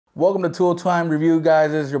Welcome to Tool Time Review,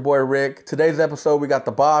 guys. This is your boy Rick. Today's episode, we got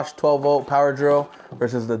the Bosch 12-volt power drill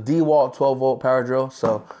versus the Dewalt 12-volt power drill.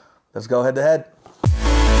 So let's go head to head.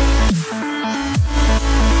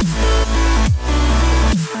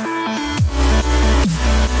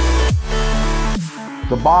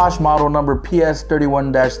 The Bosch model number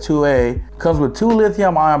PS31-2A comes with 2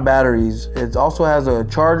 lithium-ion batteries. It also has a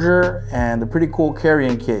charger and a pretty cool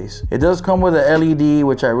carrying case. It does come with an LED,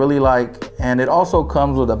 which I really like, and it also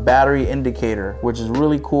comes with a battery indicator, which is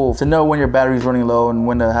really cool to know when your battery's running low and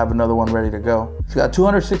when to have another one ready to go. It's got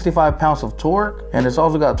 265 pounds of torque, and it's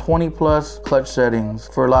also got 20+ clutch settings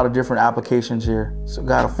for a lot of different applications here. So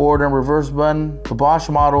got a forward and reverse button. The Bosch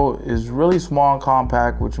model is really small and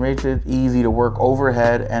compact, which makes it easy to work overhead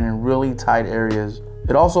and in really tight areas.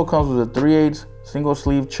 It also comes with a 3/8 single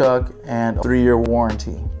sleeve chuck and a 3-year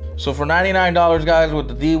warranty. So for $99, guys, with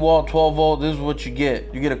the Dewalt 12-volt, this is what you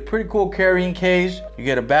get. You get a pretty cool carrying case, you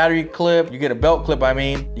get a battery clip, you get a belt clip, I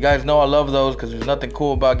mean. You guys know I love those because there's nothing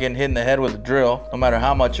cool about getting hit in the head with a drill, no matter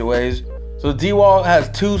how much it weighs. So the Dewalt has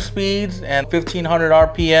 2 speeds and 1500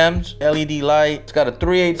 RPMs, LED light. It's got a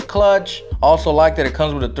 3/8 clutch. Also like that it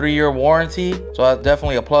comes with a 3-year warranty, so that's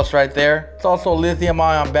definitely a plus right there. It's also a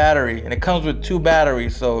lithium-ion battery, and it comes with 2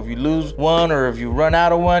 batteries, so if you lose one or if you run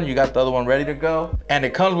out of one, you got the other one ready to go. And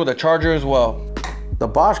it comes with a charger as well. The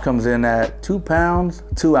Bosch comes in at 2 pounds,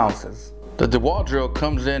 2 ounces. The Dewalt drill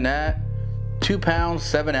comes in at 2 pounds,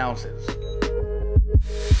 7 ounces.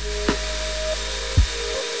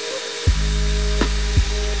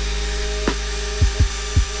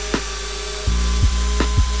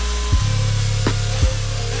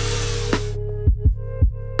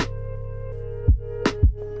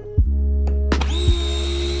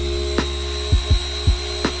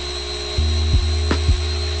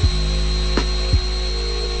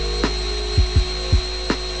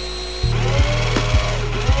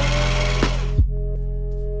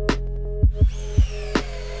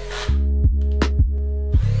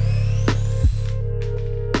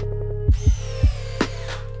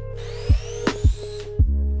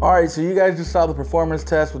 Alright, so you guys just saw the performance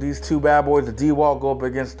test with these 2 bad boys. The Dewalt go up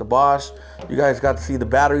against the Bosch. You guys got to see the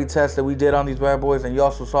battery test that we did on these bad boys, and you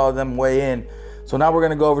also saw them weigh in. So now we're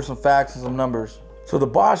going to go over some facts and some numbers. So the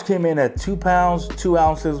Bosch came in at 2 pounds, 2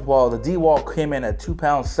 ounces, while the Dewalt came in at 2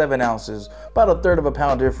 pounds, 7 ounces. About a third of a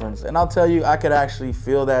pound difference. And I'll tell you, I could actually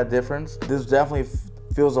feel that difference. This definitely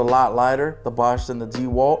feels a lot lighter, the Bosch, than the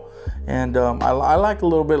Dewalt. And I like a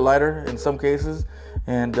little bit lighter in some cases.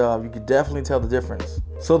 And you can definitely tell the difference.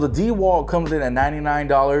 So the Dewalt comes in at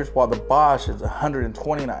 $99 while the Bosch is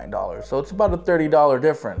 $129. So it's about a $30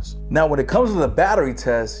 difference. Now when it comes to the battery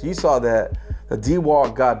test, you saw that the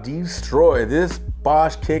Dewalt got destroyed. This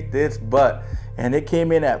Bosch kicked its butt, and it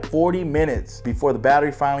came in at 40 minutes before the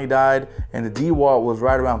battery finally died, and the Dewalt was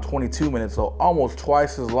right around 22 minutes, so almost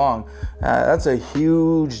twice as long. That's a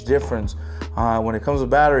huge difference. When it comes to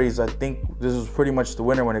batteries, I think this is pretty much the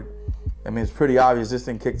winner it's pretty obvious this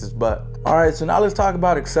thing kicked its butt. All right, so now let's talk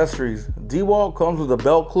about accessories. Dewalt comes with a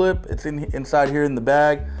belt clip. It's inside here in the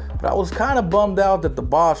bag, but I was kind of bummed out that the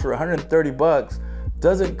Bosch for 130 bucks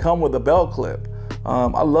doesn't come with a belt clip.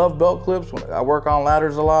 I love belt clips when I work on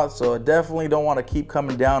ladders a lot, so I definitely don't want to keep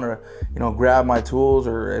coming down or grab my tools,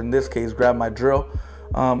 or in this case grab my drill.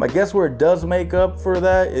 I guess where it does make up for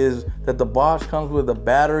that is that the Bosch comes with a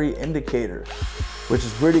battery indicator, which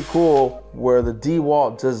is pretty cool, where the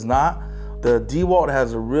Dewalt does not. The Dewalt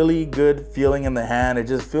has a really good feeling in the hand. It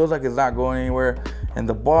just feels like it's not going anywhere. And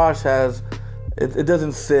the Bosch has, it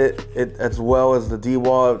doesn't sit as well as the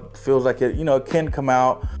Dewalt. It feels like it can come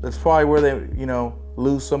out. That's probably where they,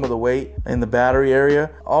 lose some of the weight in the battery area.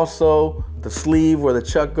 Also, the sleeve where the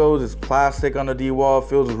chuck goes is plastic on the Dewalt. It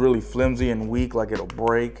feels really flimsy and weak, like it'll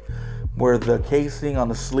break. Where the casing on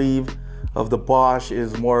the sleeve of the Bosch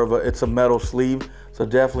is more of it's a metal sleeve. So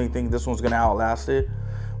definitely think this one's gonna outlast it.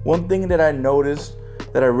 One thing that I noticed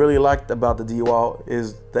that I really liked about the Dewalt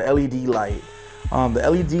is the LED light. The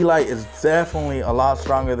LED light is definitely a lot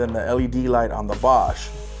stronger than the LED light on the Bosch,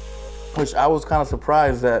 which I was kind of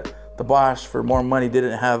surprised that the Bosch, for more money,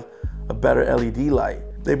 didn't have a better LED light.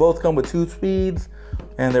 They both come with 2 speeds,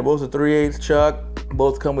 and they're both a 3/8 chuck.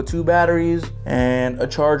 Both come with 2 batteries and a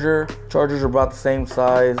charger. Chargers are about the same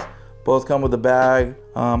size. Both come with a bag.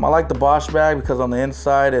 I like the Bosch bag because on the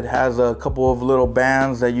inside it has a couple of little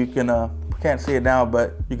bands that you can't see it now,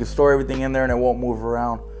 but you can store everything in there and it won't move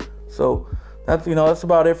around. So that's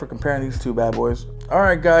about it for comparing these 2 bad boys. All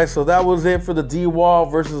right, guys, so that was it for the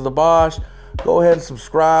Dewalt versus the Bosch. Go ahead and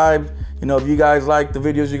subscribe. If you guys like the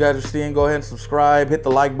videos you guys are seeing, go ahead and subscribe, hit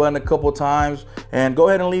the like button a couple times, and go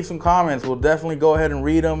ahead and leave some comments. We'll definitely go ahead and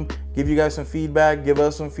read them give you guys some feedback, give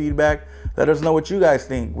us some feedback. Let us know what you guys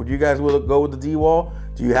think. Would you guys go with the Dewalt?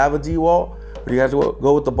 Do you have a Dewalt? Would you guys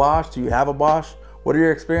go with the Bosch? Do you have a Bosch? What are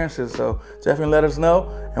your experiences? So definitely let us know,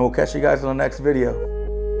 and we'll catch you guys in the next video.